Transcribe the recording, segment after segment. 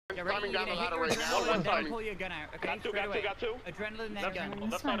Climbing down the ladder right now. Pull your gun out. Okay, got two. Adrenaline and gun.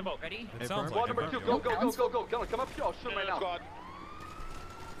 Let's find a boat. Ready? It sounds like number 2, go. Come up here, I'll shoot right now.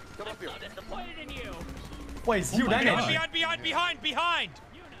 Come up here. Disappointed in you. Wait, zero damage. Behind!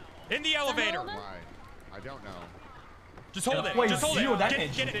 In the elevator. Why? I don't know. Just hold it. Wait, Just hold zero it.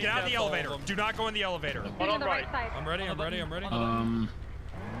 damage. Get out of the elevator. Do not go in the elevator. On right. I'm ready.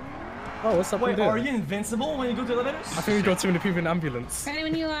 Oh, what's up? Wait, are you invincible when you go to elevators? I think we got too many people in the ambulance. Ready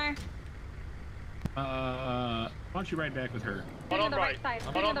when you are. Why don't you ride back with her? On right.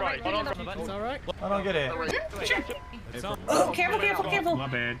 On right. It's alright. I don't get it. Sure. Oh, careful. My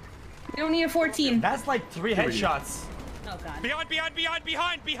bad. You don't need a 14. That's like 3 headshots. Oh god.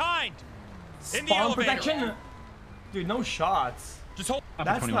 Behind! In the Spawn elevator. protection? Dude, no shots. Just hold.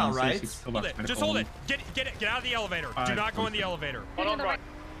 That's not right. Hold it. Just hold it. Get out of the elevator. Do not go in the elevator. On right.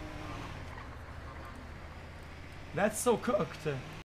 That's so cooked.